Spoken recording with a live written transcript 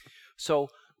So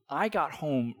I got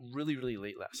home really, really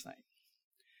late last night.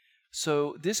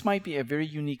 So this might be a very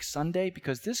unique Sunday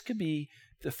because this could be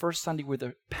the first Sunday where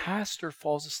the pastor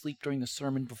falls asleep during the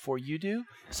sermon before you do.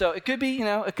 So it could be,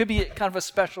 it could be kind of a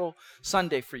special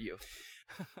Sunday for you.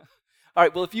 All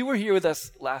right, well, if you were here with us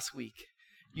last week,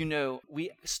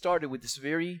 we started with this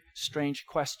very strange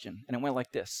question, and it went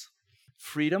like this: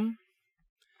 freedom,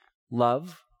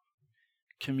 love,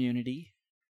 community,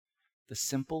 the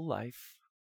simple life,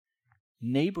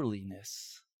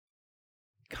 neighborliness,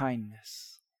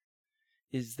 kindness.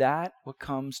 Is that what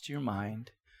comes to your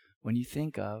mind when you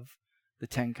think of the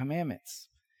Ten Commandments?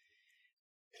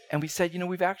 And we said,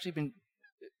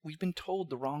 we've been told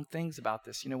the wrong things about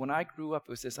this. When I grew up,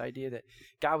 it was this idea that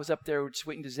God was up there just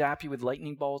waiting to zap you with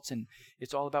lightning bolts, and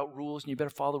it's all about rules, and you better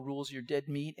follow the rules or you're dead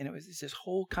meat. And it was this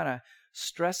whole kind of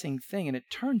stressing thing. And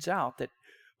it turns out that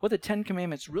what the Ten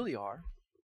Commandments really are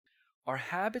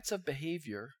habits of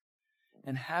behavior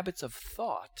and habits of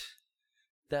thought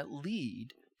that lead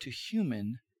to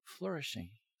human flourishing.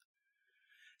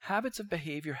 Habits of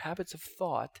behavior, habits of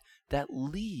thought that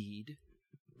lead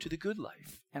to the good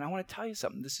life. And I want to tell you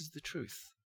something. This is the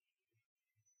truth.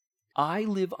 I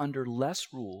live under less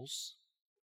rules,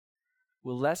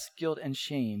 with less guilt and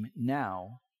shame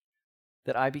now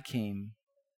that I became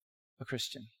a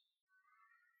Christian.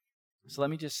 So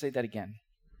let me just say that again.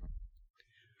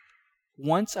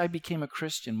 Once I became a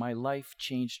Christian, my life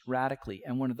changed radically.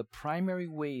 And one of the primary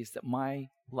ways that my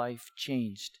life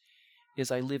changed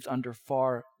is I lived under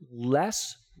far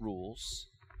less rules,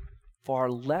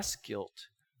 far less guilt,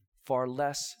 far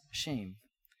less shame.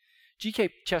 G.K.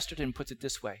 Chesterton puts it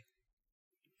this way.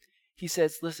 He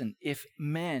says, listen, if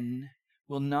men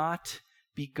will not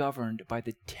be governed by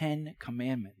the 10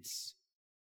 commandments,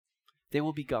 they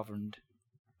will be governed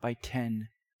by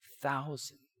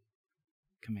 10,000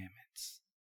 commandments.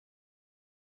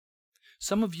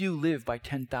 Some of you live by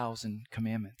 10,000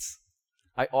 commandments.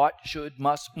 I ought, should,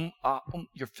 must,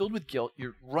 You're filled with guilt.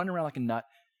 You're running around like a nut.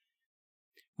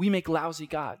 We make lousy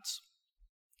gods.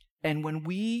 And when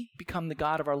we become the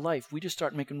God of our life, we just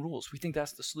start making rules. We think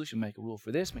that's the solution. Make a rule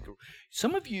for this,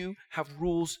 Some of you have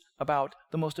rules about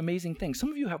the most amazing things.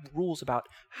 Some of you have rules about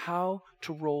how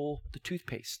to roll the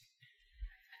toothpaste.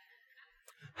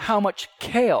 How much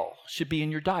kale should be in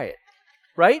your diet,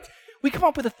 right? We come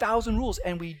up with 1,000 rules,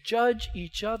 and we judge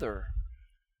each other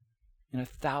in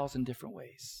 1,000 different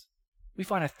ways. We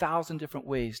find 1,000 different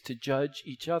ways to judge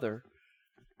each other.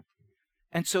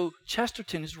 And so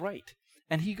Chesterton is right.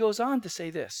 And he goes on to say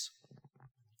this.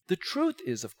 The truth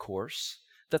is, of course,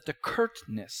 that the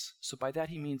curtness, so by that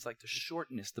he means like the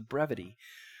shortness, the brevity,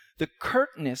 the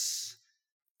curtness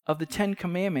of the 10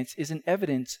 Commandments is an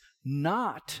evidence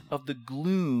not of the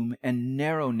gloom and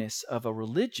narrowness of a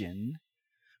religion,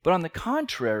 but on the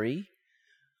contrary,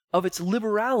 of its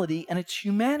liberality and its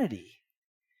humanity.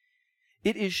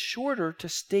 It is shorter to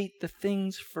state the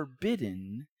things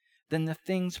forbidden than the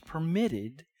things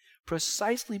permitted,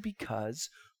 precisely because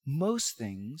most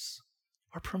things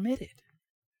are permitted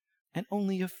and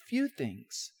only a few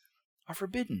things are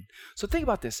forbidden. So think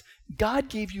about this. God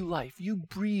gave you life. You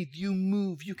breathe, you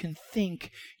move, you can think,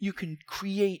 you can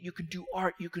create, you can do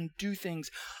art, you can do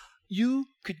things. You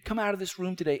could come out of this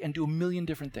room today and do 1,000,000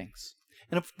 different things.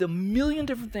 And if the 1,000,000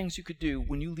 different things you could do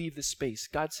when you leave this space,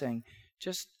 God's saying,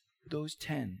 just those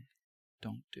 10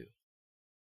 don't do.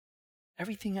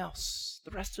 Everything else,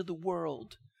 the rest of the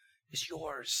world, is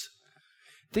yours.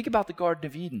 Think about the Garden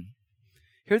of Eden.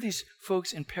 Here are these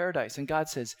folks in paradise, and God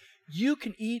says, you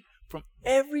can eat from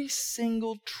every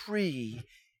single tree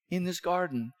in this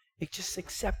garden, just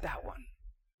except that one.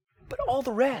 But all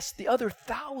the rest, the other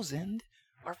 1,000,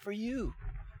 are for you.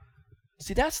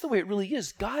 See, that's the way it really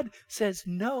is. God says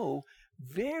no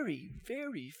very,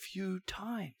 very few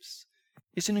times.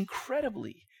 It's an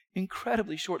incredibly,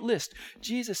 incredibly short list.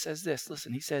 Jesus says this.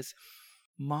 Listen, he says,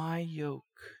 my yoke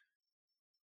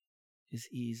is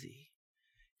easy.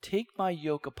 Take my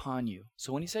yoke upon you.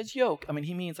 So when he says yoke,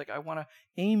 he means like I want to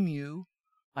aim you.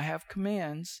 I have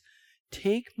commands.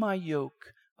 Take my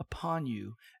yoke upon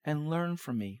you and learn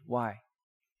from me. Why?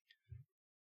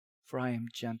 For I am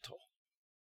gentle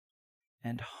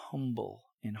and humble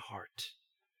in heart,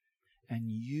 and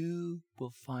you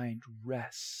will find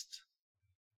rest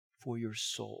for your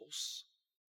souls.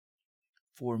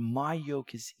 For my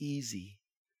yoke is easy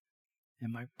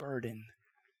and my burden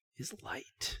is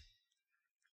light.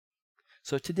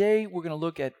 So today we're going to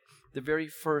look at the very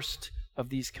first of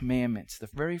these commandments, the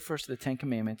very first of the 10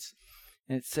 commandments.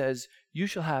 And it says, you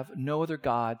shall have no other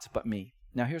gods but me.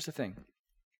 Now here's the thing.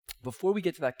 Before we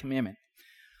get to that commandment,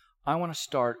 I want to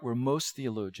start where most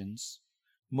theologians,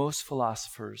 most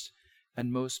philosophers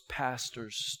and most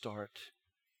pastors start,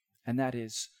 and that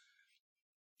is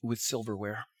with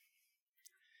silverware.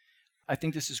 I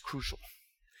think this is crucial.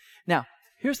 Now,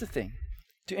 here's the thing.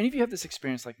 Do any of you have this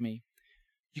experience like me?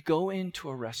 You go into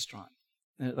a restaurant,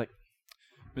 and they're like,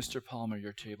 Mr. Palmer,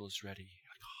 your table is ready.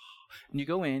 And you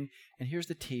go in, and here's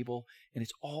the table, and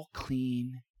it's all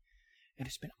clean, and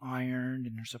it's been ironed,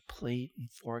 and there's a plate and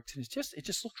forks, and it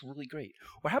just looks really great.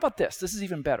 Or how about this? This is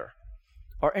even better.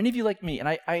 Are any of you like me? And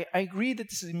I agree that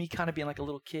this is me kind of being like a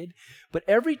little kid, but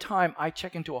every time I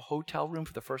check into a hotel room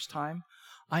for the first time,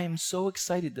 I am so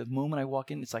excited the moment I walk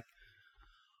in. It's like,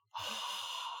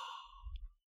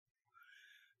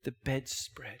 the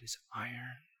bedspread is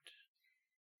ironed.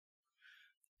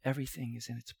 Everything is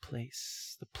in its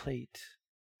place. The plate,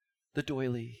 the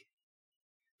doily,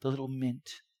 the little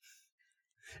mint.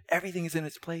 Everything is in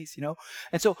its place, you know?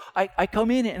 And so I come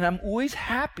in and I'm always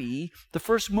happy the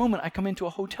first moment I come into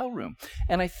a hotel room.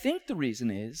 And I think the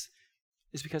reason is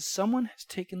because someone has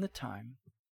taken the time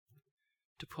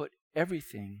to put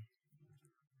everything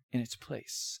in its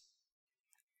place.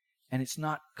 And it's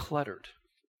not cluttered.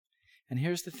 And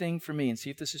here's the thing for me, and see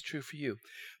if this is true for you.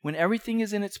 When everything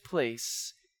is in its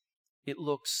place, it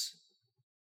looks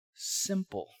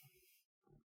simple.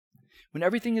 When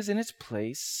everything is in its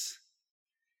place,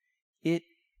 it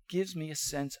gives me a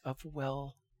sense of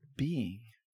well-being.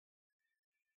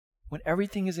 When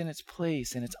everything is in its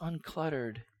place and it's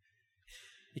uncluttered,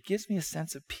 it gives me a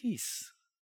sense of peace.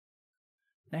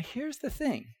 Now here's the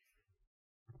thing.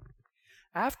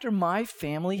 After my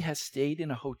family has stayed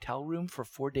in a hotel room for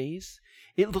 4 days,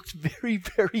 it looks very,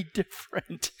 very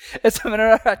different. As a matter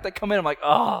of fact, I come in, I'm like,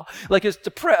 like it's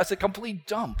depressed, it's a complete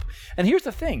dump. And here's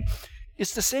the thing.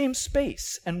 It's the same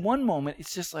space. And one moment,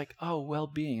 it's just like,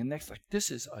 well-being. And next, like,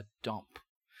 this is a dump.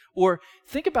 Or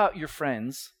think about your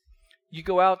friends. You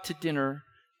go out to dinner,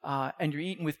 and you're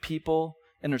eating with people,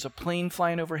 and there's a plane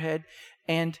flying overhead,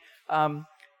 and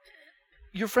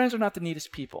your friends are not the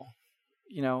neatest people.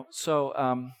 You know,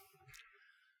 so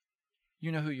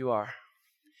you know who you are.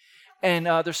 And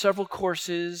there's several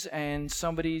courses, and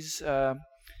somebody's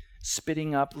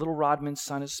spitting up. Little Rodman's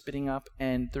son is spitting up,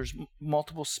 and there's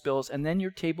multiple spills. And then your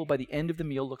table by the end of the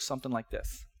meal looks something like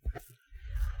this.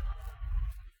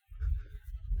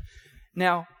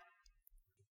 Now,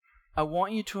 I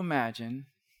want you to imagine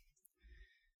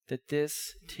that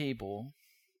this table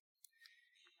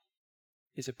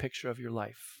is a picture of your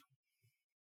life.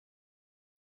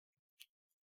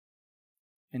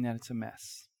 And that it's a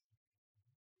mess.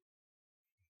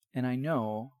 And I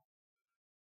know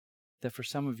that for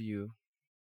some of you,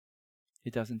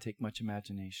 it doesn't take much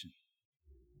imagination.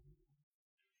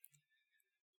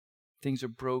 Things are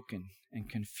broken and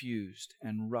confused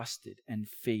and rusted and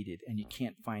faded, and you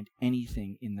can't find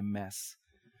anything in the mess.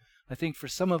 I think for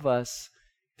some of us,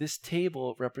 this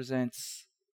table represents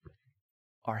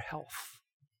our health,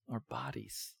 our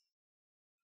bodies.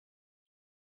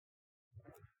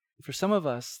 For some of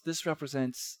us, this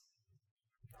represents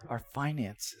our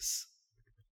finances.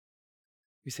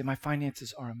 We say, my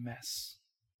finances are a mess.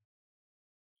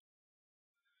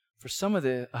 For some of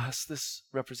us, this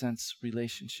represents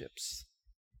relationships.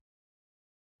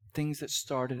 Things that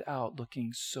started out looking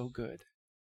so good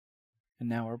and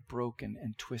now are broken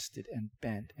and twisted and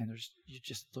bent. And you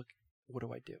just look, what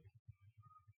do I do?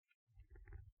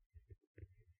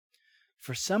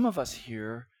 For some of us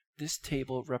here, this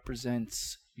table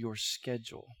represents your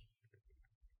schedule.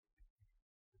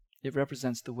 It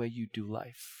represents the way you do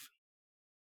life.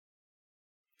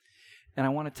 And I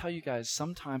want to tell you guys,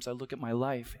 sometimes I look at my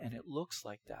life and it looks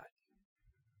like that.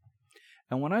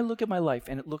 And when I look at my life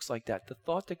and it looks like that, the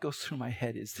thought that goes through my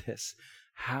head is this: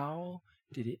 how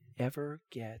did it ever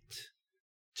get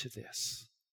to this?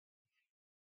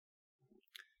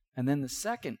 And then the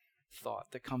second thought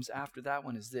that comes after that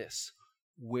one is this: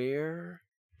 where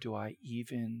do I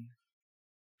even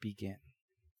begin?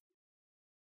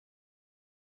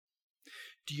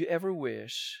 Do you ever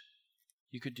wish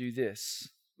you could do this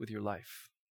with your life?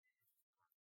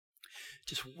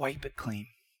 Just wipe it clean.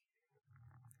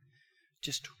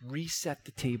 Just reset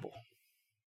the table.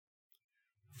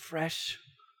 Fresh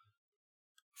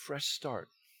start.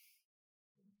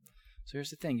 So here's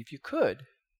the thing. If you could,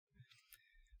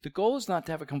 the goal is not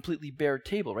to have a completely bare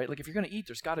table, right? Like if you're going to eat,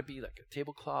 there's got to be like a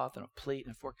tablecloth and a plate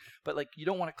and a fork. But like you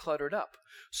don't want to clutter it up.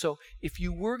 So if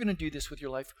you were going to do this with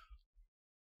your life,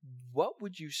 what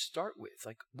would you start with?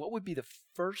 Like what would be the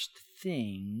first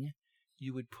thing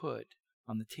you would put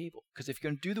on the table? Because if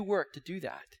you're going to do the work to do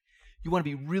that, you want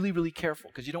to be really, really careful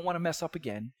because you don't want to mess up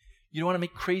again. You don't want to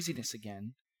make craziness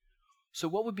again. So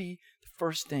what would be the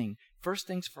first thing? First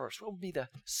things first. What would be the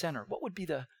center? What would be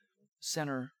the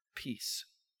center peace?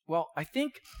 Well, I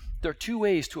think there are two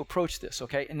ways to approach this,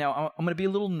 okay? And now I'm going to be a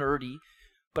little nerdy,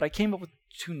 but I came up with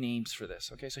two names for this,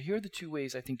 okay? So here are the two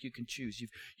ways I think you can choose.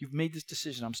 You've made this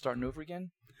decision. I'm starting over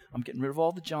again. I'm getting rid of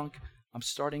all the junk. I'm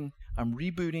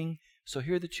rebooting. So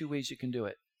here are the two ways you can do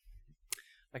it.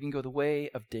 I can go the way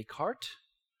of Descartes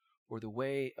or the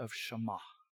way of Shema.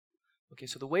 Okay,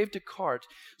 so the way of Descartes,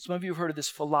 some of you have heard of this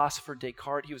philosopher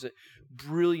Descartes. He was a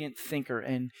brilliant thinker,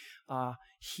 and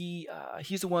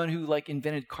he's the one who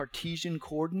invented Cartesian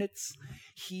coordinates.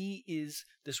 He is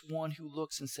this one who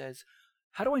looks and says,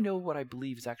 how do I know what I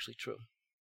believe is actually true?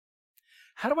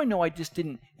 How do I know I just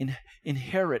didn't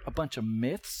inherit a bunch of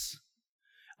myths?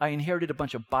 I inherited a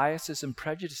bunch of biases and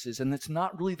prejudices, and that's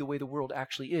not really the way the world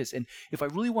actually is. And if I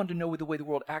really wanted to know the way the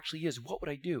world actually is, what would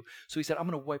I do? So he said, I'm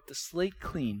going to wipe the slate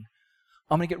clean.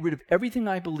 I'm going to get rid of everything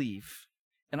I believe,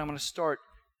 and I'm going to start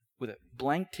with a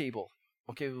blank table.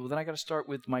 Okay, well, then I got to start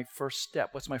with my first step.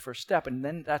 What's my first step? And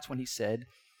then that's when he said,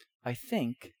 I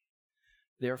think,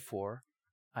 therefore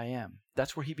I am.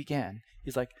 That's where he began.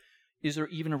 He's like, is there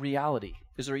even a reality?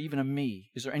 Is there even a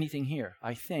me? Is there anything here?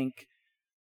 I think,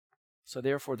 so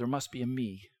therefore there must be a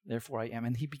me. Therefore I am.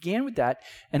 And he began with that,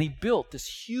 and he built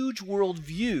this huge world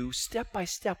view step by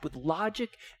step with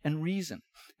logic and reason.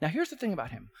 Now here's the thing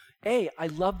about him. I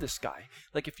love this guy.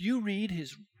 If you read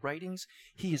his writings,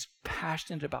 he is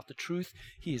passionate about the truth.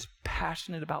 He is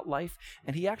passionate about life,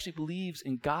 and he actually believes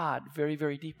in God very,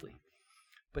 very deeply.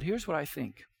 But here's what I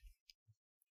think.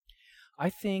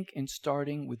 I think in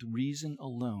starting with reason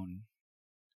alone,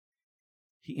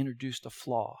 he introduced a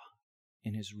flaw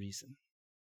in his reason.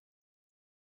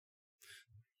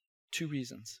 Two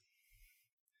reasons.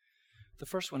 The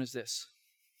first one is this.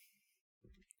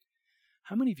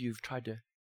 How many of you have tried to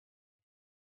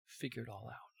figure it all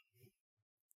out?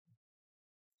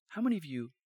 How many of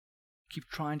you keep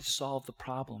trying to solve the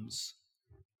problems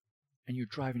and you're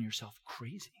driving yourself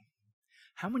crazy?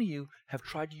 How many of you have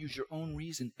tried to use your own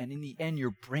reason, and in the end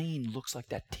your brain looks like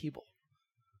that table?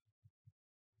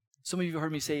 Some of you have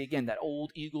heard me say again that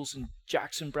old Eagles and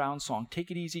Jackson Browne song,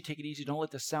 take it easy, don't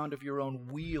let the sound of your own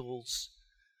wheels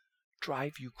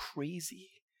drive you crazy.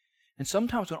 And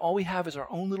sometimes when all we have is our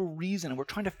own little reason and we're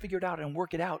trying to figure it out and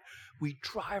work it out, we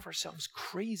drive ourselves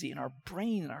crazy, and our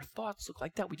brain and our thoughts look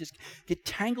like that. We just get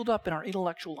tangled up in our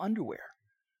intellectual underwear.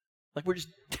 We're just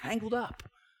tangled up.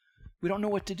 We don't know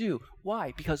what to do.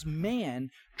 Why? Because man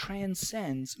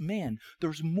transcends man.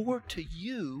 There's more to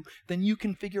you than you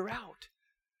can figure out.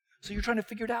 So you're trying to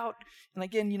figure it out. And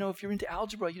again, if you're into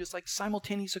algebra, you just like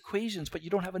simultaneous equations, but you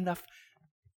don't have enough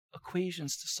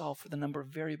equations to solve for the number of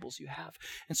variables you have.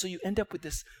 And so you end up with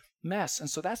this mess. And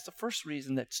so that's the first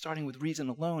reason that starting with reason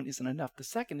alone isn't enough. The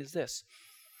second is this.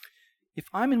 If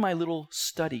I'm in my little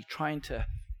study trying to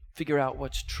figure out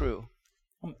what's true,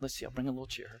 let's see, I'll bring a little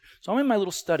chair here. So I'm in my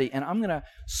little study, and I'm going to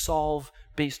solve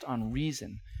based on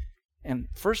reason. And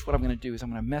first what I'm going to do is I'm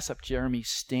going to mess up Jeremy's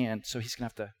stand, so he's going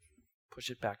to have to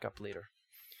push it back up later.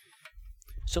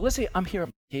 So let's say I'm here at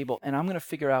the table, and I'm going to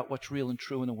figure out what's real and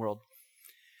true in the world.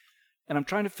 And I'm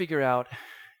trying to figure out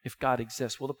if God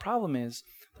exists. Well, the problem is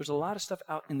there's a lot of stuff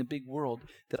out in the big world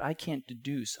that I can't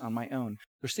deduce on my own.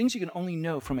 There's things you can only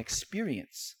know from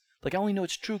experience. I only know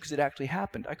it's true because it actually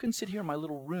happened. I couldn't sit here in my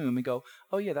little room and go,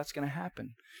 oh yeah, that's going to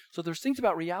happen. So there's things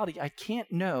about reality I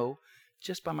can't know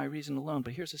just by my reason alone.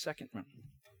 But here's the second one.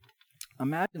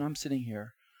 Imagine I'm sitting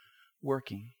here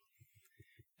working,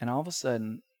 and all of a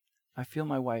sudden I feel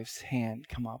my wife's hand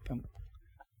come up and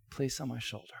place on my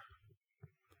shoulder.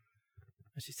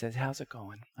 And she says, how's it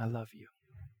going? I love you.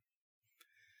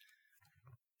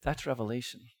 That's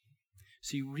revelation.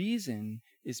 See, reason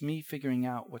is me figuring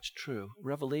out what's true.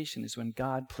 Revelation is when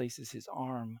God places his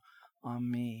arm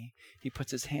on me. He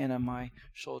puts his hand on my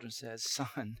shoulder and says,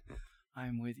 son, I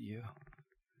am with you.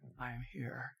 I am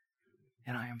here,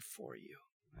 and I am for you.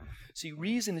 See,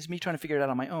 reason is me trying to figure it out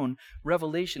on my own.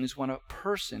 Revelation is when a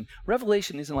person,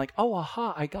 revelation isn't like, oh,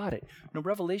 aha, I got it. No,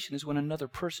 revelation is when another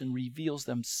person reveals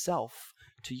themselves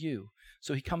to you.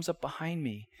 So he comes up behind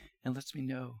me and lets me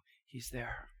know he's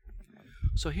there.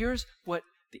 So here's what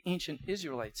the ancient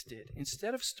Israelites did.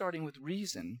 Instead of starting with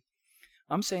reason,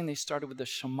 I'm saying they started with the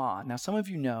Shema. Now, some of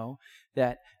you know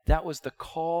that that was the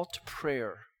call to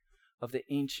prayer of the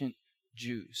ancient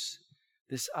Jews.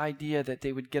 This idea that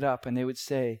they would get up and they would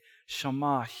say,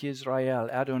 Shema Yisrael,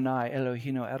 Adonai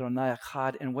Eloheinu, Adonai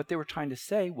Echad. And what they were trying to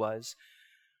say was,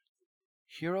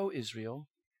 Hear, O Israel,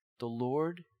 the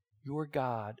Lord your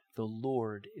God, the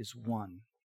Lord is one.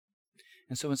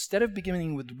 And so instead of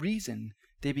beginning with reason,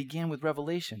 they began with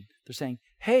revelation. They're saying,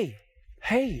 hey,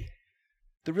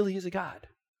 there really is a God.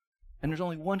 And there's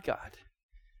only one God.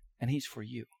 And he's for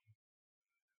you.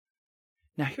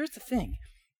 Now, here's the thing.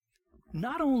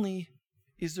 Not only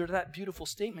is there that beautiful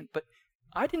statement, but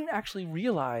I didn't actually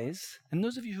realize, and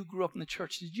those of you who grew up in the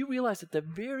church, did you realize that the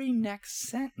very next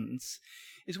sentence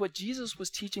is what Jesus was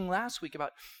teaching last week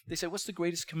about? They said, what's the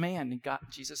greatest command? And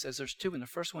Jesus says there's two, and the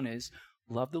first one is,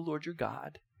 love the Lord your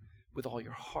God with all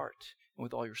your heart, and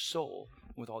with all your soul,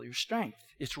 and with all your strength.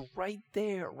 It's right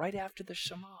there, right after the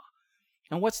Shema.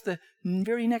 And what's the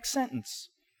very next sentence?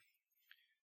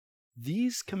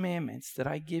 These commandments that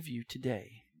I give you today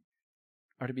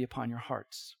are to be upon your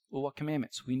hearts. Well, what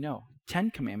commandments? We know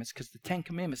 10 commandments, because the 10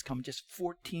 commandments come just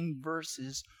 14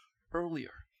 verses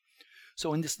earlier.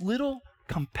 So in this little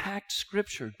compact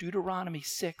scripture, Deuteronomy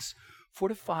 6,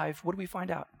 4-5, what do we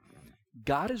find out?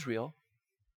 God is real.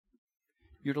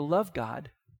 You're to love God,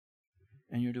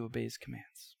 and you're to obey his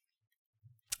commands.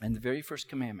 And the very first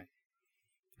commandment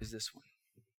is this one.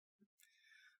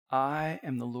 I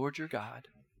am the Lord your God,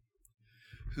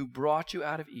 who brought you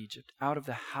out of Egypt, out of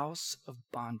the house of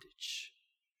bondage.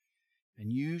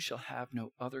 And you shall have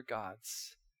no other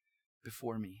gods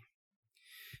before me.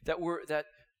 That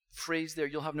phrase there,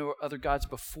 you'll have no other gods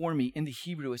before me, in the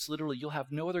Hebrew, it's literally, you'll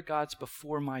have no other gods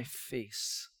before my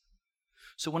face.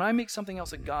 So when I make something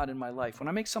else a God in my life, when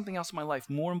I make something else in my life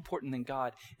more important than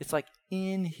God, it's like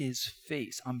in his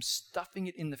face. I'm stuffing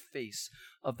it in the face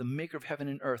of the maker of heaven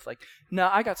and earth. Like, no,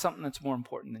 I got something that's more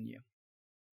important than you.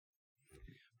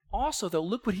 Also, though,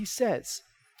 look what he says.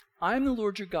 I am the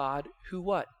Lord your God who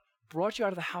what? Brought you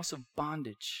out of the house of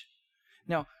bondage.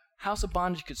 Now, house of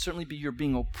bondage could certainly be you're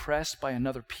being oppressed by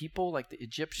another people like the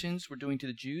Egyptians were doing to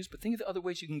the Jews. But think of the other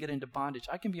ways you can get into bondage.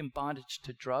 I can be in bondage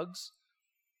to drugs.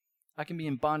 I can be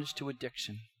in bondage to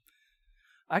addiction.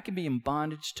 I can be in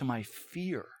bondage to my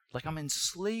fear. Like I'm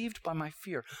enslaved by my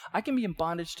fear. I can be in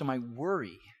bondage to my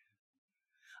worry.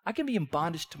 I can be in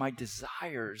bondage to my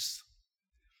desires.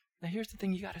 Now here's the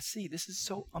thing you got to see. This is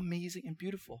so amazing and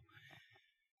beautiful.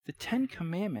 The 10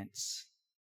 Commandments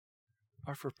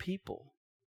are for people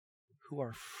who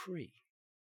are free.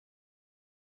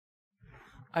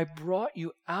 I brought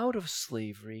you out of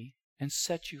slavery and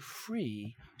set you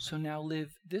free, so now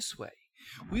live this way.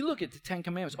 We look at the 10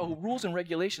 Commandments. Oh, rules and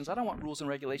regulations. I don't want rules and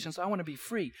regulations. I want to be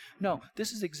free. No,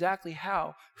 this is exactly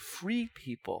how free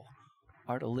people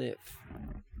are to live.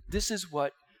 This is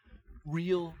what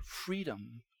real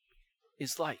freedom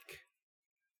is like.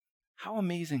 How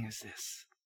amazing is this?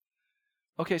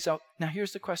 Okay, so now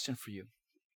here's the question for you.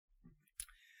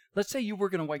 Let's say you were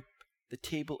going to wipe the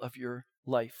table of your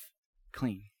life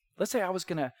clean. Let's say I was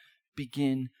going to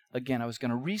begin again. I was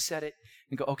going to reset it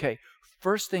and go, okay,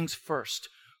 first things first.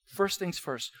 First things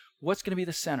first. What's going to be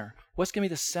the center? What's going to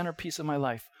be the centerpiece of my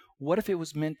life? What if it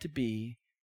was meant to be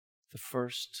the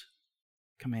first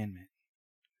commandment?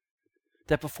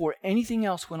 That before anything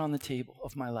else went on the table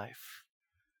of my life,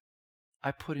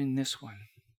 I put in this one.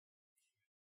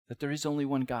 That there is only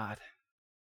one God.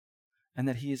 And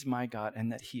that he is my God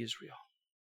and that he is real.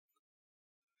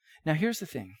 Now here's the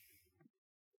thing.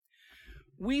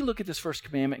 We look at this first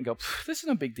commandment and go, this is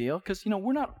no big deal, because,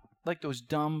 we're not like those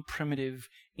dumb, primitive,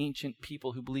 ancient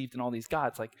people who believed in all these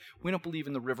gods. Like, we don't believe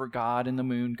in the river god and the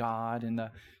moon god and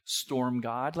the storm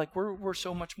god. Like, we're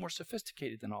so much more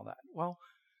sophisticated than all that. Well,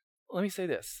 let me say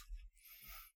this.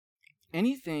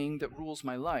 Anything that rules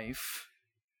my life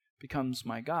becomes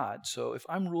my God. So if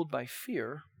I'm ruled by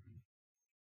fear,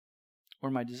 or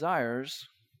my desires,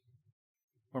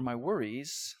 or my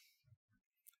worries,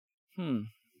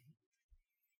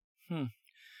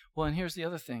 Well, and here's the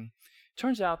other thing.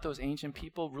 Turns out those ancient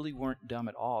people really weren't dumb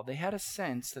at all. They had a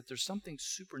sense that there's something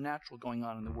supernatural going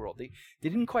on in the world. They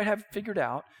didn't quite have it figured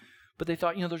out, but they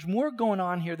thought, there's more going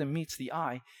on here than meets the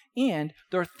eye, and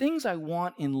there are things I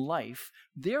want in life.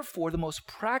 Therefore, the most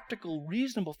practical,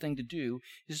 reasonable thing to do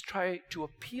is try to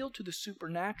appeal to the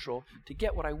supernatural to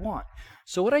get what I want.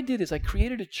 So what I did is I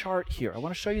created a chart here. I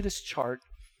want to show you this chart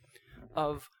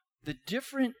of the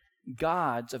different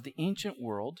gods of the ancient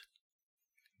world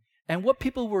and what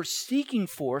people were seeking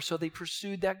for, so they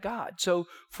pursued that god. So,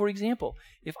 for example,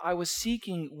 if I was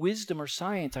seeking wisdom or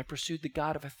science, I pursued the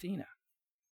god of Athena.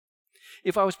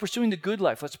 If I was pursuing the good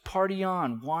life, let's party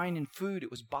on, wine and food,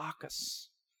 it was Bacchus.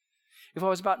 If I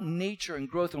was about nature and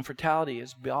growth and fertility,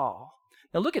 it's Baal.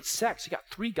 Now look at sex. You got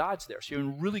 3 gods there, so you're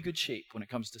in really good shape when it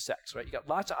comes to sex, right? You got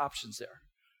lots of options there.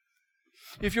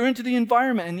 If you're into the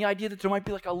environment and the idea that there might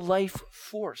be like a life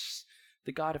force,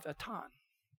 the god of Aton.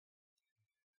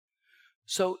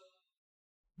 So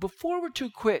before we're too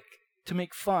quick to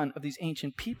make fun of these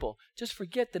ancient people, just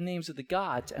forget the names of the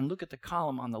gods and look at the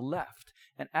column on the left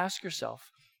and ask yourself,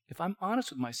 if I'm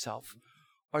honest with myself,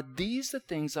 are these the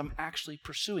things I'm actually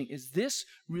pursuing? Is this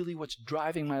really what's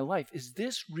driving my life? Is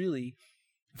this really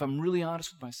if I'm really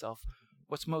honest with myself,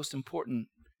 what's most important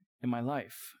in my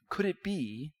life? Could it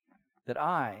be that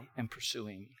I am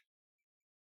pursuing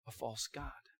a false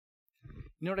God?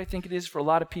 You know what I think it is for a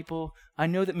lot of people? I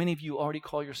know that many of you already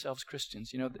call yourselves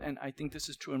Christians, and I think this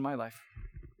is true in my life.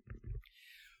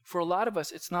 For a lot of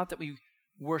us, it's not that we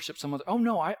worship some other. Oh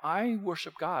no, I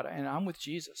worship God and I'm with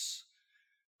Jesus.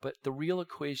 But the real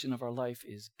equation of our life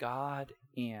is God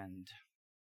and.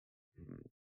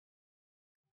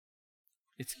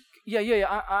 It's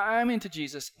I'm into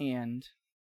Jesus and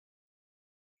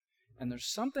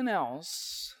there's something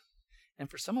else. And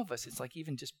for some of us, it's like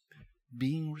even just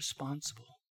being responsible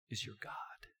is your God.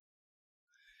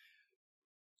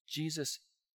 Jesus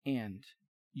and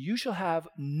you shall have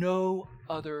no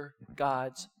other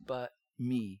gods but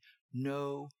me.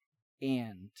 No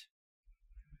and.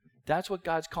 That's what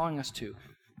God's calling us to.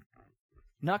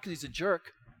 Not because he's a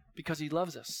jerk, because he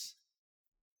loves us.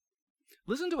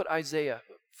 Listen to what Isaiah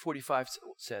 45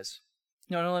 says.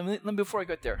 No, let me before I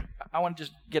get there, I want to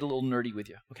just get a little nerdy with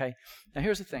you, okay? Now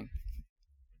here's the thing.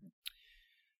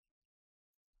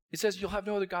 It says, you'll have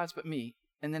no other gods but me.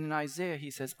 And then in Isaiah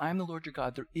he says, I am the Lord your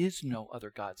God, there is no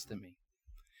other gods than me.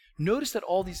 Notice that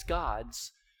all these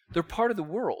gods, they're part of the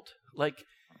world. Like,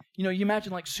 you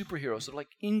imagine like superheroes. They're like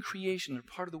in creation. They're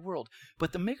part of the world.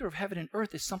 But the maker of heaven and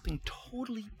earth is something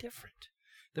totally different.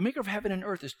 The maker of heaven and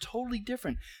earth is totally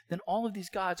different than all of these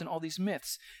gods and all these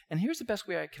myths. And here's the best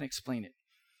way I can explain it.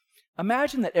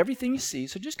 Imagine that everything you see,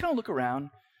 so just kind of look around.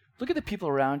 Look at the people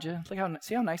around you.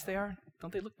 See how nice they are?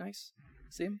 Don't they look nice?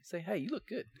 See them? Say, hey, you look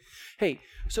good. Hey,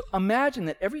 so imagine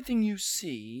that everything you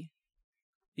see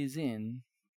is in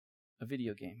a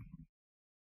video game.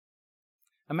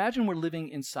 Imagine we're living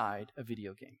inside a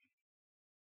video game.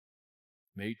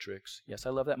 Matrix. Yes, I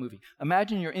love that movie.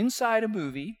 Imagine you're inside a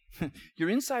movie. You're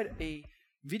inside a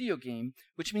video game,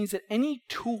 which means that any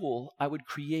tool I would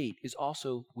create is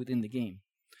also within the game.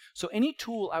 So any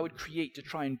tool I would create to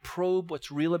try and probe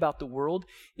what's real about the world,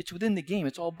 it's within the game.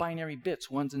 It's all binary bits,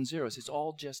 ones and zeros. It's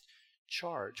all just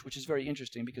charge, which is very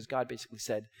interesting because God basically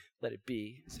said, let it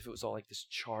be, as if it was all like this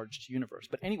charged universe.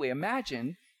 But anyway,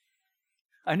 imagine,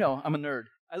 I know, I'm a nerd.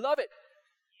 I love it.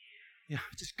 Yeah,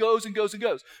 it just goes and goes and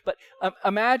goes. But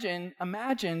imagine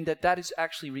that is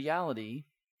actually reality.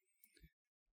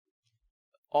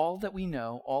 All that we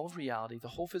know, all of reality, the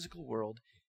whole physical world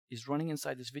is running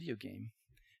inside this video game.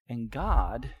 And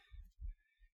God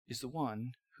is the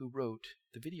one who wrote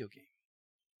the video game.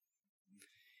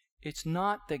 It's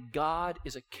not that God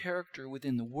is a character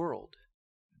within the world.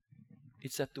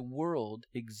 It's that the world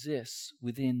exists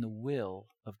within the will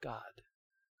of God.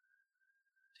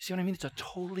 See what I mean? It's a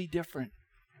totally different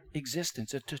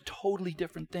existence. It's a totally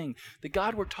different thing. The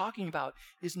God we're talking about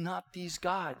is not these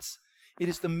gods. It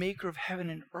is the maker of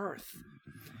heaven and earth.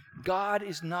 God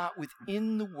is not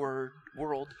within the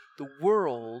world. The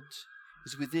world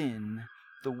is within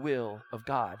the will of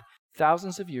God.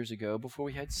 Thousands of years ago, before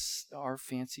we had our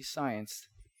fancy science,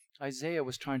 Isaiah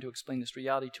was trying to explain this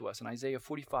reality to us. In Isaiah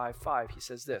 45:5, he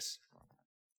says this.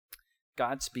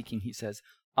 God speaking, he says,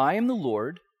 I am the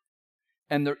Lord,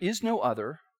 and there is no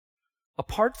other.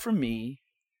 Apart from me,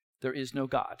 there is no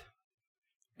God.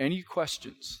 Any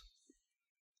questions?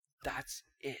 That's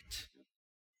it.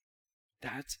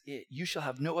 That's it. You shall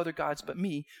have no other gods but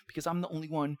me, because I'm the only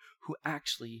one who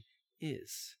actually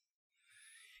is.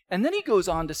 And then he goes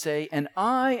on to say, and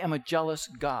I am a jealous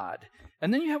God.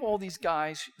 And then you have all these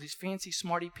guys, these fancy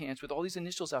smarty pants with all these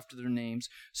initials after their names,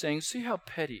 saying, see how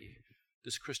petty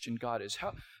this Christian God is.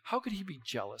 How could he be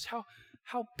jealous?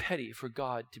 How petty for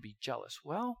God to be jealous?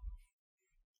 Well,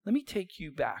 let me take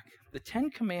you back. The Ten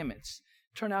Commandments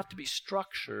turn out to be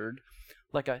structured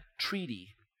like a treaty,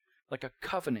 like a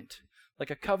covenant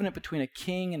between a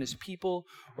king and his people,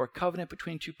 or a covenant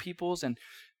between two peoples, and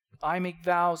I make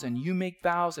vows and you make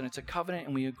vows, and it's a covenant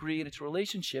and we agree, and it's a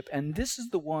relationship, and this is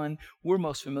the one we're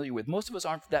most familiar with. Most of us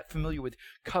aren't that familiar with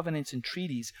covenants and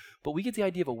treaties, but we get the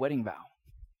idea of a wedding vow.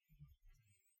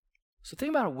 So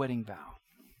think about a wedding vow.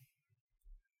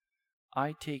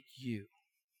 I take you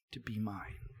to be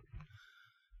mine.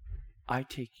 I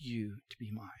take you to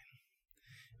be mine.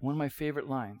 One of my favorite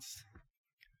lines,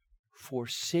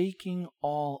 forsaking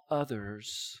all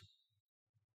others,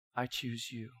 I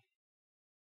choose you.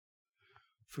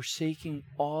 Forsaking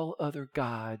all other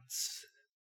gods,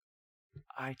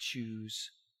 I choose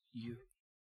you.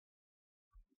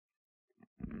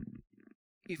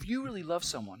 If you really love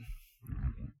someone,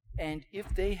 and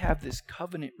if they have this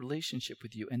covenant relationship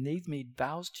with you and they've made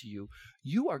vows to you,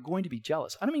 you are going to be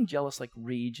jealous. I don't mean jealous like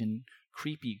rage and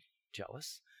creepy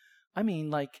jealous. I mean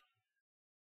like,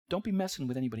 don't be messing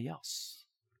with anybody else.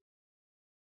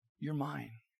 You're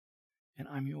mine, and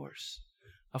I'm yours.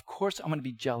 Of course I'm going to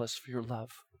be jealous for your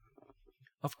love.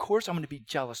 Of course I'm going to be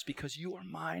jealous because you are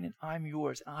mine and I'm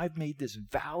yours. And I've made this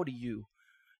vow to you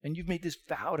and you've made this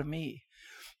vow to me.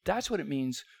 That's what it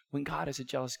means when God is a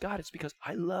jealous God. It's because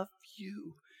I love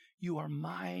you. You are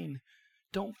mine.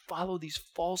 Don't follow these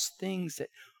false things that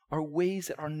are ways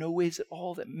that are no ways at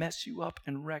all, that mess you up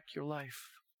and wreck your life.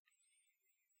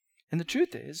 And the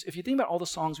truth is, if you think about all the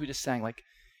songs we just sang, like,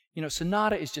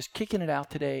 Sonata is just kicking it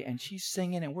out today and she's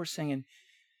singing and we're singing.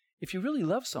 If you really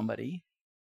love somebody,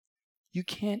 you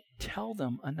can't tell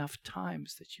them enough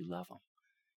times that you love them.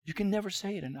 You can never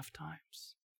say it enough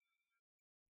times.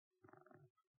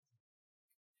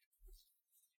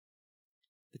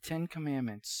 The 10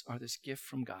 Commandments are this gift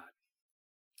from God.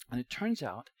 And it turns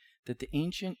out that the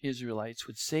ancient Israelites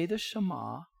would say the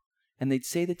Shema and they'd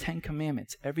say the 10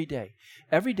 Commandments every day.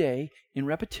 Every day in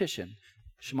repetition.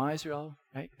 Shema Israel,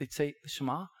 right? They'd say the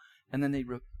Shema and then they'd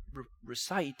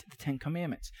recite the 10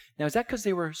 Commandments. Now, is that because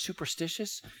they were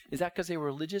superstitious? Is that because they were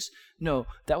religious? No,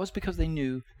 that was because they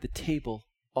knew the table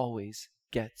always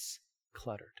gets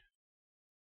cluttered.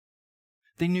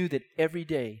 They knew that every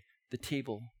day the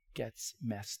table gets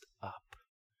messed up.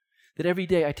 That every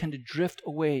day I tend to drift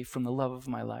away from the love of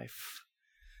my life.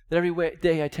 That every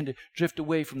day I tend to drift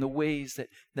away from the ways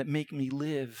that make me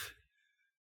live.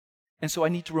 And so I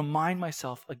need to remind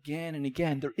myself again and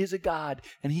again, there is a God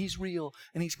and He's real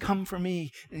and He's come for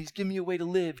me and He's given me a way to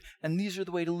live and these are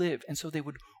the way to live. And so they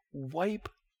would wipe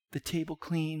the table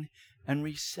clean and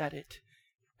reset it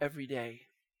every day.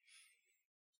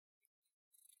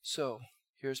 So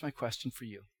here's my question for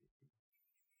you.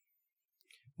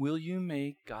 Will you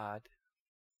make God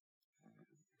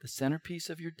the centerpiece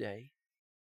of your day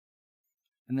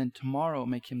and then tomorrow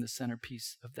make Him the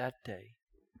centerpiece of that day?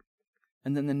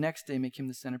 And then the next day, make Him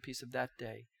the centerpiece of that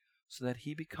day so that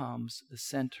He becomes the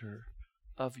center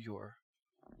of your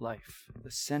life,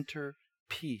 the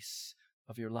centerpiece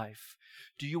of your life.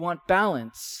 Do you want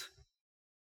balance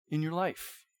in your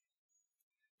life?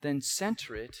 Then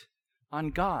center it on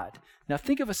God. Now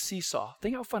think of a seesaw.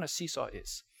 Think how fun a seesaw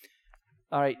is.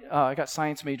 All right, I got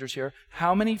science majors here.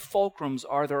 How many fulcrums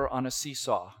are there on a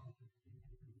seesaw?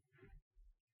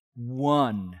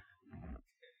 1.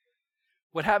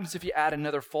 What happens if you add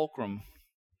another fulcrum?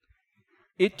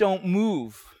 It don't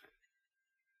move.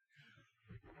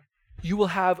 You will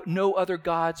have no other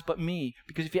gods but me.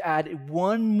 Because if you add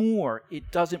one more,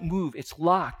 it doesn't move. It's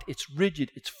locked. It's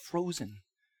rigid. It's frozen.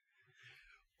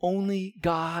 Only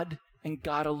God and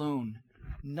God alone.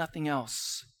 Nothing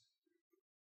else.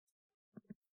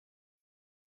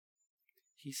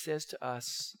 He says to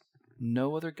us,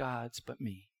 no other gods but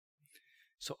me.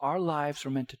 So our lives are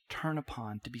meant to turn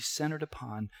upon, to be centered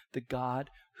upon the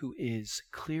God who is.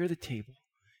 Clear the table.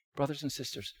 Brothers and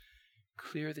sisters,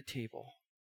 clear the table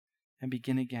and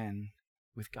begin again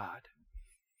with God.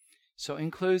 So in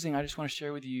closing, I just want to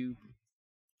share with you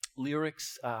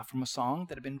lyrics from a song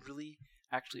that have been really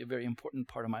actually a very important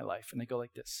part of my life. And they go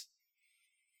like this.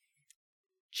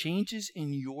 Changes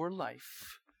in your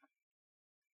life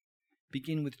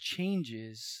begin with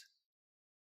changes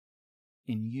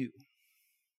in you.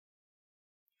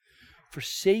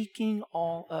 Forsaking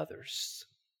all others,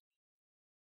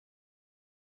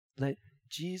 let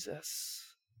Jesus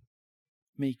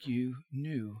make you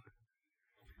new.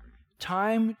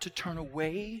 Time to turn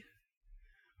away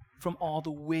from all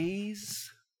the ways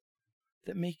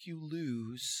that make you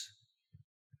lose.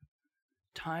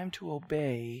 Time to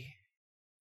obey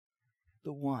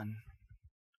the one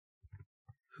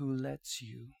who lets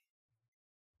you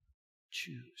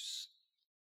choose.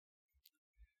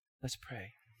 Let's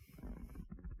pray.